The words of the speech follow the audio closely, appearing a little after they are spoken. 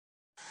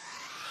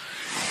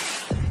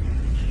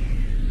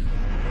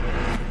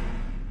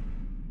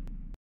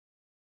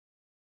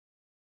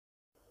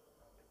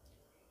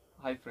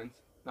Hi friends,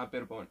 నా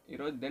పేరు పవన్.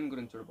 ఈరోజు దేని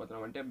గురించి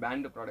చూడబోతున్నాం అంటే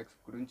బ్యాండ్ ప్రోడక్ట్స్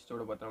గురించి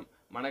చూడబోతున్నాం.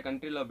 మన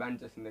కంట్రీలో బ్యాన్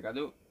చేసింది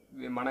కాదు,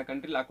 మన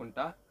కంట్రీ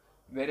లేకుండా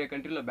వేరే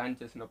కంట్రీలో బ్యాన్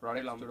చేసిన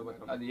ప్రోడక్ట్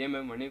చూడబోతున్నాం. అది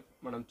ఏమేమని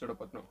మనం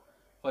చూడబోతున్నాం.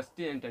 ఫస్ట్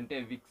ఏంటంటే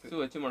విక్స్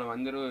వచ్చి మనం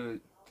అందరూ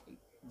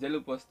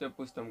జలుబు వస్తే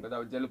పూస్తాం కదా,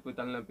 జలుబు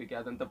తలనొప్పికి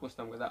అదంతా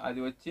పూస్తాం కదా,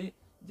 అది వచ్చి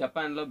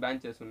జపాన్లో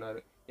బ్యాన్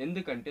చేస్తున్నారు.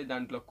 ఎందుకంటే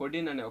దాంట్లో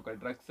కొడిన్ అనే ఒక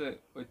డ్రగ్స్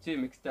వచ్చి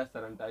మిక్స్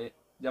చేస్తారంట.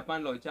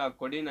 జపాన్లో వచ్చి ఆ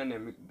కొడిన్ అనే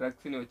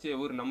డ్రగ్స్ని వచ్చి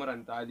ఎవరు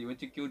నమ్మరంట, అది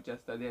వచ్చి క్యూర్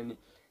చేస్తుంది అని.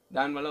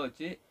 దానివల్ల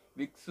వచ్చి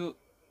విక్స్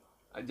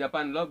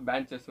జపాన్లో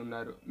బ్యాన్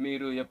చేస్తున్నారు.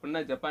 మీరు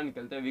ఎప్పుడన్నా జపాన్కి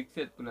వెళ్తే విక్స్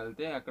ఎత్తుకుని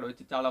వెళ్తే అక్కడ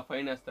వచ్చి చాలా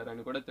ఫైన్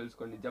వేస్తారని కూడా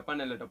తెలుసుకోండి.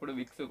 జపాన్ వెళ్ళేటప్పుడు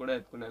విక్స్ కూడా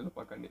ఎత్తుకుని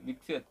వెళ్ళపకండి,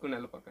 విక్స్ ఎత్తుకుని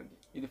వెళ్ళపకండి.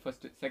 ఇది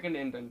ఫస్ట్. సెకండ్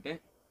ఏంటంటే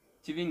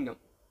చివింగం.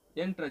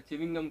 ఏంట్రా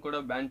చివింగం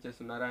కూడా బ్యాన్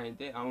చేస్తున్నారా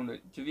అయితే, అవును,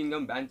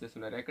 చివింగం బ్యాన్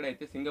చేస్తున్నారు.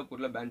 ఎక్కడైతే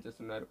సింగపూర్లో బ్యాన్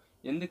చేస్తున్నారు.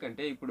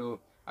 ఎందుకంటే ఇప్పుడు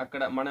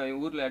అక్కడ మన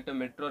ఊర్లో అయితే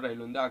మెట్రో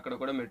రైలు ఉంది, అక్కడ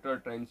కూడా మెట్రో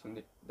ట్రైన్స్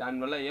ఉంది.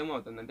 దానివల్ల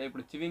ఏమవుతుందంటే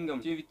ఇప్పుడు చివింగం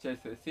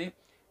చేసేసి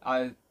ఆ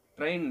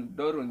ట్రైన్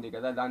డోర్ ఉంది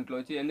కదా దాంట్లో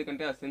వచ్చి,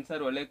 ఎందుకంటే ఆ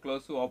సెన్సార్ వల్లే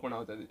క్లోజ్ ఓపెన్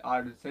అవుతుంది. ఆ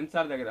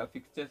సెన్సార్ దగ్గర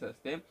ఫిక్స్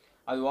చేసేస్తే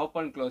అది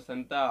ఓపెన్ క్లోజ్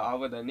అంతా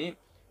అవ్వదని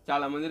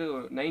చాలామంది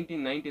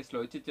 1990s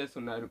వచ్చి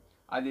చేస్తున్నారు.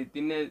 అది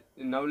తినే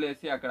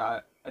నవ్వులేసి అక్కడ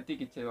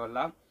అతికిచ్చే వల్ల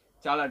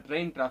చాలా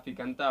ట్రైన్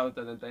ట్రాఫిక్ అంతా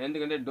అవుతుందంట.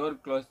 ఎందుకంటే డోర్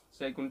క్లోజ్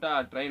చేయకుండా ఆ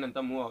ట్రైన్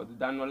అంతా మూవ్ అవుతుంది.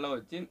 దానివల్ల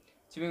వచ్చి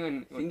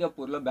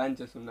సింగపూర్లో బ్యాన్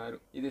చేస్తున్నారు.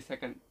 ఇది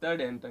సెకండ్.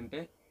 థర్డ్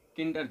ఏంటంటే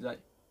కిండర్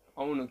జాయ్.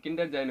 అవును,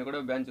 కిండర్ జాయ్ని కూడా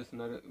బ్యాన్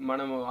చేస్తున్నారు.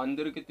 మనము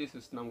అందరికీ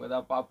తీసిస్తున్నాం కదా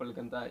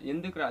పాపలకంతా.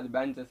 ఎందుకు అది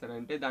బ్యాన్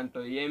చేస్తారంటే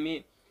దాంట్లో ఏమీ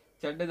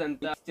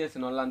చెడ్డదంతా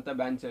చేసిన వాళ్ళంతా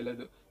బ్యాన్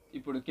చేయలేదు.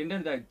 ఇప్పుడు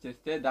కిండర్ జాయ్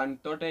చేస్తే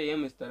దానితోటే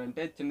ఏమి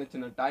ఇస్తారంటే చిన్న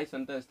చిన్న టాయ్స్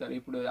అంతా ఇస్తారు.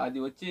 ఇప్పుడు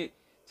అది వచ్చి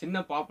చిన్న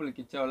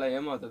పాపలకి ఇచ్చే వల్ల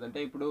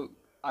ఏమవుతుందంటే ఇప్పుడు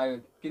ఆ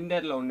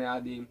కిండర్లో ఉండే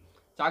అది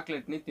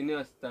చాక్లెట్ని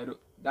తినేస్తారు.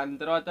 దాని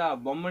తర్వాత ఆ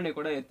బొమ్మని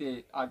కూడా ఎత్తి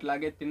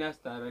అట్లాగే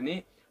తినేస్తారని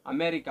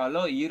అమెరికాలో,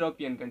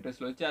 యూరోపియన్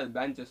కంట్రీస్లో వచ్చి అది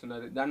బ్యాన్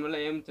చేస్తున్నారు. దానివల్ల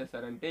ఏం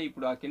చేస్తారంటే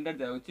ఇప్పుడు ఆ కిండర్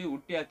జాయ్ వచ్చి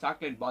ఉట్టి ఆ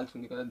చాక్లెట్ బాల్స్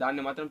ఉంది కదా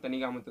దాన్ని మాత్రం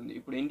తనిగా అమ్ముతుంది.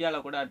 ఇప్పుడు ఇండియాలో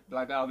కూడా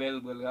అట్లాగా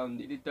అవైలబుల్గా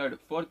ఉంది. ఇది థర్డ్.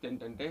 ఫోర్త్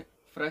ఏంటంటే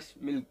ఫ్రెష్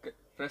మిల్క్.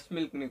 ఫ్రెష్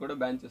మిల్క్ని కూడా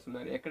బ్యాన్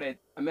చేస్తున్నారు.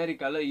 ఎక్కడైతే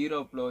అమెరికాలో,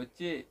 యూరోప్లో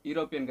వచ్చి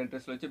యూరోపియన్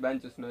కంట్రీస్లో వచ్చి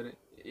బ్యాన్ చేస్తున్నారు.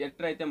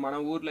 ఎట్లయితే మన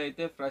ఊర్లో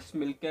అయితే ఫ్రెష్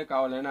మిల్కే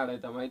కావాలని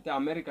అడుగుతాం. అయితే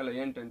అమెరికాలో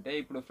ఏంటంటే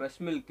ఇప్పుడు ఫ్రెష్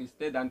మిల్క్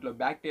ఇస్తే దాంట్లో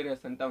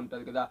బ్యాక్టీరియాస్ అంతా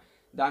ఉంటుంది కదా,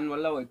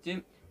 దానివల్ల వచ్చి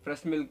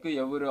ఫ్రెష్ మిల్క్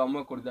ఎవరు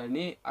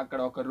అమ్మకూడదని అక్కడ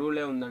ఒక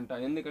రూలే ఉందంట.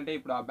 ఎందుకంటే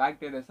ఇప్పుడు ఆ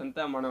బ్యాక్టీరియాస్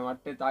అంతా మనం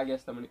అట్టే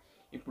తాగేస్తామని.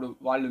 ఇప్పుడు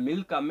వాళ్ళు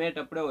మిల్క్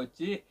అమ్మేటప్పుడే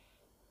వచ్చి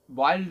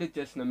బాయిల్డ్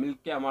చేసిన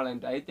మిల్కే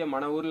అమ్మాలంట. అయితే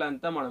మన ఊర్లో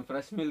అంతా మనం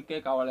ఫ్రెష్ మిల్కే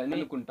కావాలని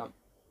అనుకుంటాం.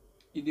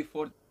 ఇది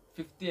ఫోర్త్.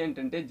 ఫిఫ్త్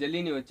ఏంటంటే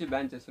జెల్లీని వచ్చి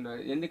బ్యాన్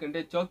చేస్తున్నారు.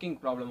 ఎందుకంటే చోకింగ్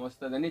ప్రాబ్లం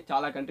వస్తుందని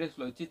చాలా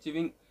కంట్రీస్లో వచ్చి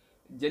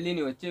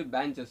జెల్లీని వచ్చి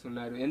బ్యాన్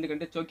చేస్తున్నారు.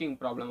 ఎందుకంటే చోకింగ్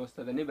ప్రాబ్లం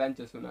వస్తుందని బ్యాన్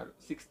చేస్తున్నారు.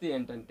 సిక్స్త్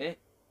ఏంటంటే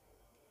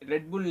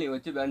రెడ్ బుల్ని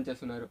వచ్చి బ్యాన్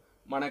చేస్తున్నారు.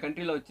 మన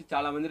కంట్రీలో వచ్చి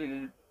చాలామంది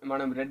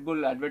మనం రెడ్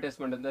బుల్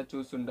అడ్వర్టైజ్మెంట్ అంతా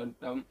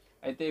చూస్తుంటాం.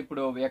 అయితే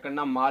ఇప్పుడు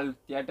ఎక్కడన్నా మాల్,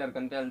 థియేటర్కి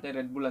అంతా వెళ్తే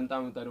రెడ్ బుల్ అంతా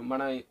అమ్ముతారు.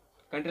 మన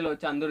కంట్రీలో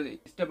వచ్చి అందరూ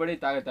ఇష్టపడి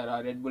తాగుతారు ఆ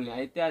రెడ్ బుల్ని.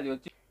 అయితే అది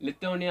వచ్చి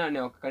లిథువేనియా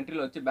అనే ఒక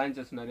కంట్రీలో వచ్చి బ్యాన్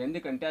చేస్తున్నారు.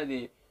 ఎందుకంటే అది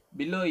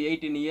బిలో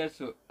 18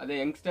 ఇయర్స్, అదే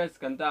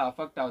యంగ్స్టర్స్కి అంతా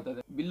అఫెక్ట్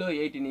అవుతుంది. బిలో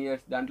 18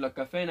 ఇయర్స్ దాంట్లో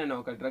కెఫైన్ అనే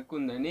ఒక డ్రగ్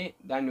ఉందని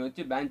దాన్ని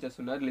వచ్చి బ్యాన్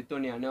చేస్తున్నారు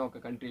లిథువేనియా అనే ఒక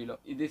కంట్రీలో.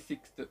 ఇది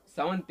సిక్స్త్.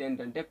 సెవెంత్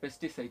ఏంటంటే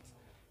పెస్టిసైడ్స్.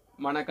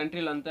 మన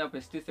కంట్రీలో అంతా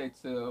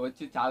పెస్టిసైడ్స్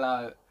వచ్చి చాలా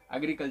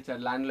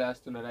అగ్రికల్చర్ ల్యాండ్లో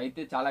వేస్తున్నారు.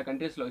 అయితే చాలా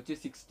కంట్రీస్లో వచ్చి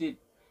 60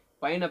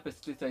 పైన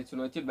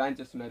పెస్టిసైడ్స్ని వచ్చి బ్యాన్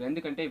చేస్తున్నారు.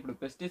 ఎందుకంటే ఇప్పుడు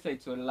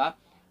పెస్టిసైడ్స్ వల్ల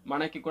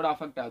మనకి కూడా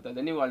అఫెక్ట్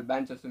అవుతుందని వాళ్ళు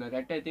బ్యాన్ చేస్తున్నారు.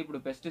 ఎట్టయితే ఇప్పుడు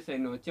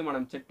పెస్టిసైడ్ని వచ్చి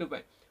మనం చెట్టుపై,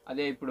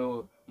 అదే ఇప్పుడు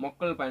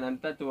మొక్కల పైన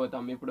అంతా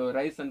తవ్వుతాం. ఇప్పుడు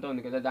రైస్ అంతా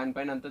ఉంది కదా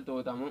దానిపైన అంతా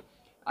తవ్వుతాము.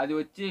 అది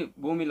వచ్చి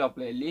భూమి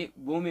లోపల వెళ్ళి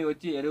భూమి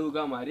వచ్చి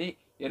ఎరువుగా మారి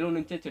ఎరువు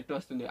నుంచే చెట్టు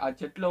వస్తుంది. ఆ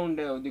చెట్టులో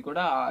ఉండేది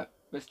కూడా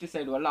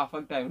పెస్టిసైడ్ వల్ల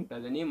అఫెక్ట్ అయి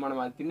ఉంటుందని, మనం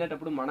అది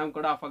తినేటప్పుడు మనం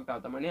కూడా అఫెక్ట్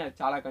అవుతామని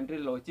చాలా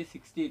కంట్రీల్లో వచ్చి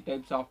 60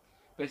 టైప్స్ ఆఫ్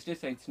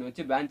పెస్టిసైడ్స్ని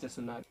వచ్చి బ్యాన్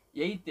చేస్తున్నారు.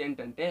 ఎయిత్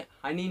ఏంటంటే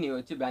హనీని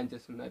వచ్చి బ్యాన్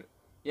చేస్తున్నారు.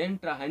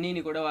 ఏంట్రా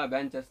హనీని కూడా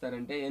బ్యాన్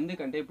చేస్తారంటే,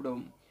 ఎందుకంటే ఇప్పుడు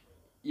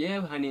ఏ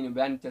హనీని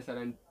బ్యాన్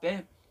చేస్తారంటే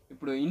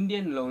ఇప్పుడు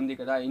ఇండియన్లో ఉంది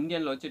కదా,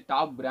 ఇండియన్లో వచ్చి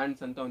టాప్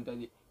బ్రాండ్స్ అంతా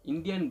ఉంటుంది.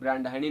 ఇండియన్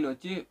బ్రాండ్ హనీని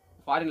వచ్చి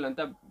ఫారిన్లో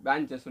అంతా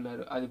బ్యాన్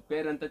చేస్తున్నారు. అది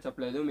పేరంతా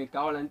చెప్పలేదు, మీకు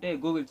కావాలంటే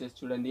గూగుల్ చేసి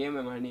చూడండి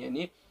ఏమేమి హనీ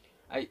అని.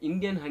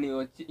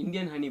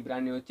 ఇండియన్ హనీ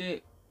బ్రాండ్ని వచ్చి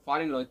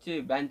ఫారిన్లో వచ్చి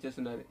బ్యాన్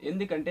చేస్తున్నారు.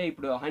 ఎందుకంటే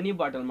ఇప్పుడు హనీ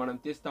బాటిల్ మనం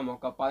తీస్తాం,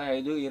 ఒక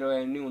 15-20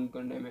 అన్నీ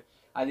అనుకుంటామే,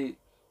 అది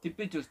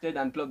తిప్పి చూస్తే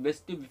దాంట్లో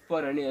బెస్ట్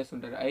బిఫోర్ అని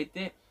వేస్తుంటారు.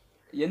 అయితే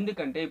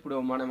ఎందుకంటే ఇప్పుడు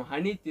మనం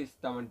హనీ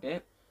తీస్తామంటే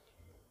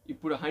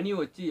ఇప్పుడు హనీ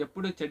వచ్చి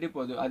ఎప్పుడు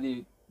చెడిపోదు, అది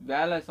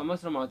వేల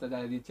సంవత్సరం అవుతుంది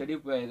అది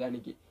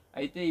చెడిపోయేదానికి.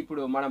 అయితే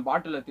ఇప్పుడు మన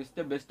బాటిల్లో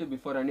తీస్తే బెస్ట్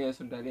బిఫోర్ అని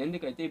వేస్తుంటారు.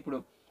 ఎందుకైతే ఇప్పుడు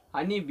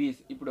హనీ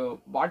బీస్ ఇప్పుడు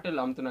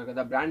బాటిల్ అమ్ముతున్నారు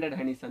కదా బ్రాండెడ్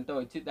హనీస్ అంతా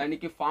వచ్చి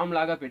దానికి ఫామ్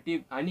లాగా పెట్టి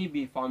హనీ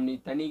బీ ఫామ్ని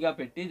తనిగా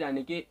పెట్టి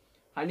దానికి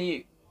హనీ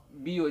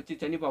బీ వచ్చి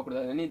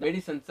చనిపోకూడదని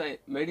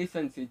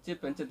మెడిసిన్స్ ఇచ్చి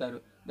పెంచుతారు.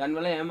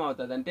 దానివల్ల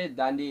ఏమవుతుంది అంటే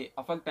దాన్ని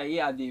అఫెక్ట్ అయ్యి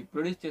అది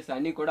ప్రొడ్యూస్ చేసే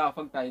హనీ కూడా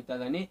అఫెక్ట్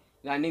అవుతుందని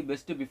దాన్ని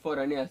బెస్ట్ బిఫోర్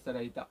అని వేస్తారు.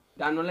 అయితే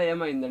దానివల్ల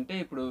ఏమైందంటే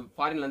ఇప్పుడు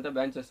ఫారిన్లు అంతా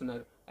బ్యాన్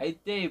చేస్తున్నారు.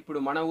 అయితే ఇప్పుడు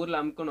మన ఊర్లో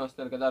అమ్ముకొని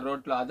వస్తారు కదా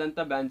రోడ్లో,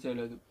 అదంతా బ్యాన్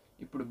చేయలేదు.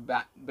 ఇప్పుడు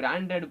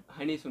బ్రాండెడ్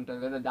హనీస్ ఉంటుంది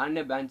కదా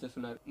దాన్నే బ్యాన్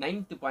చేస్తున్నారు.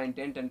 నైన్త్ పాయింట్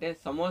ఏంటంటే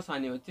సమోసా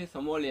అని వచ్చి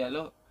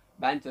సమోలియాలో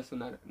బ్యాన్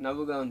చేస్తున్నారు.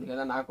 నవ్వుగా ఉంది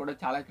కదా, నాకు కూడా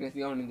చాలా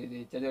క్రేజీగా ఉండింది ఇది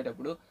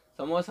చదివేటప్పుడు.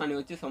 సమోసాని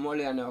వచ్చి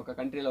సమోలి అనే ఒక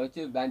కంట్రీలో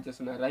వచ్చి బ్యాన్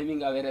చేస్తున్నారు,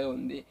 రైమింగ్గా వేరే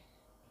ఉంది.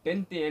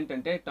 10th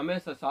ఏంటంటే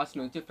టొమాటో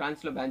సాస్ని వచ్చి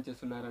ఫ్రాన్స్లో బ్యాన్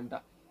చేస్తున్నారంట.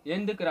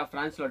 ఎందుకురా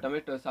ఫ్రాన్స్లో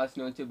టొమాటో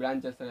సాస్ని వచ్చి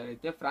బ్యాన్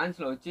చేస్తారైతే,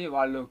 ఫ్రాన్స్లో వచ్చి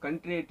వాళ్ళు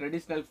కంట్రీ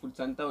ట్రెడిషనల్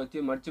ఫుడ్స్ అంతా వచ్చి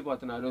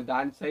మర్చిపోతున్నారు,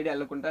 దాని సైడ్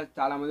వెళ్ళకుండా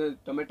చాలామంది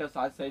టొమాటో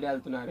సాస్ సైడ్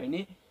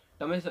వెళ్తున్నారని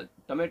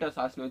టొమాటో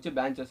సాస్ని వచ్చి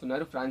బ్యాన్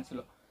చేస్తున్నారు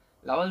ఫ్రాన్స్లో.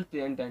 11th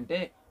ఏంటంటే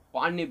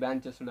పాన్ని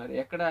బ్యాన్ చేస్తున్నారు.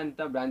 ఎక్కడ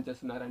అంతా బ్యాన్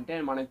చేస్తున్నారంటే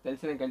మనకు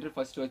తెలిసిన కంట్రీ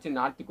ఫస్ట్ వచ్చి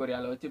నార్త్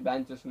కొరియాలో వచ్చి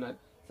బ్యాన్ చేస్తున్నారు.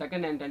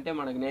 సెకండ్ ఏంటంటే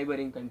మనకు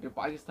నైబరింగ్ కంట్రీ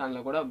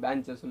పాకిస్తాన్లో కూడా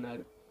బ్యాన్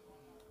చేస్తున్నారు.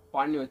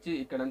 పాన్ని వచ్చి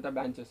ఇక్కడంతా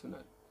బ్యాన్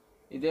చేస్తున్నారు.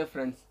 ఇదే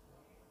ఫ్రెండ్స్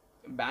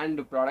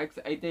బ్యాండ్ ప్రోడక్ట్స్.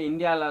 అయితే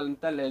ఇండియాలో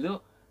అంతా లేదు,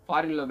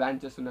 ఫారిన్లో బ్యాన్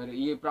చేస్తున్నారు.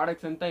 ఈ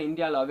ప్రోడక్ట్స్ అంతా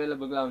ఇండియాలో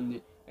అవైలబుల్గా ఉంది,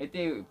 అయితే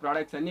ఈ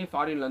ప్రోడక్ట్స్ అన్నీ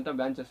ఫారిన్లో అంతా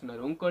బ్యాన్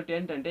చేస్తున్నారు. ఇంకోటి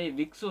ఏంటంటే ఈ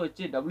విక్స్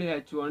వచ్చి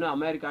WHO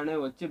అమెరికానే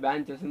వచ్చి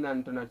బ్యాన్ చేసింది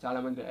అంటున్నారు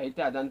చాలామంది.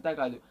 అయితే అదంతా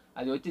కాదు,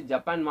 అది వచ్చి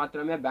జపాన్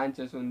మాత్రమే బ్యాన్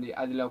చేసింది.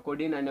 అదిలో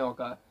కొడిన్ అనే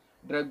ఒక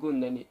డ్రగ్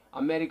ఉందని.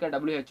 అమెరికా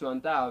WHO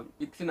అంతా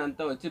విక్స్ని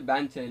అంతా వచ్చి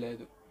బ్యాన్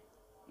చేయలేదు.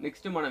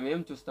 నెక్స్ట్ మనం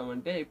ఏం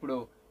చూస్తామంటే ఇప్పుడు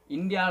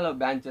ఇండియాలో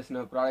బ్యాన్ చేసిన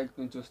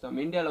ప్రోడక్ట్ని చూస్తాం.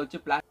 ఇండియాలో వచ్చి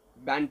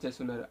బ్యాన్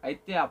చేస్తున్నారు.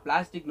 అయితే ఆ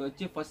ప్లాస్టిక్ని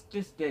వచ్చి ఫస్ట్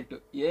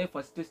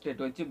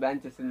స్టేట్ వచ్చి బ్యాన్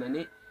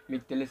చేసిందని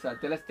మీకు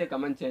తెలిస్తే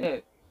కమెంట్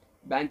చేయండి.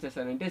 బ్యాన్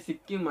చేశారంటే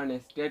సిక్కిం అనే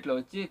స్టేట్లో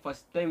వచ్చి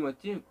ఫస్ట్ టైం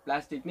వచ్చి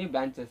ప్లాస్టిక్ని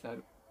బ్యాన్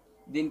చేశారు.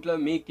 దీంట్లో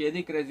మీకు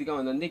ఏది క్రేజీగా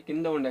ఉందండి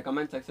కింద ఉండే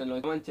కమెంట్ సెక్షన్లో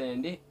కమెంట్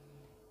చేయండి.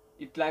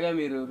 ఇట్లాగే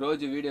మీరు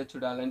రోజు వీడియో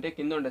చూడాలంటే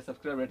కింద ఉండే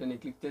సబ్స్క్రైబ్ బటన్ని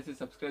క్లిక్ చేసి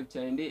సబ్స్క్రైబ్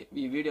చేయండి.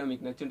 ఈ వీడియో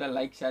మీకు నచ్చుంటే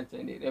లైక్ షేర్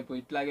చేయండి. రేపు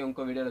ఇట్లాగే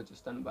ఇంకో వీడియోలో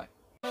చూస్తాను. బాయ్.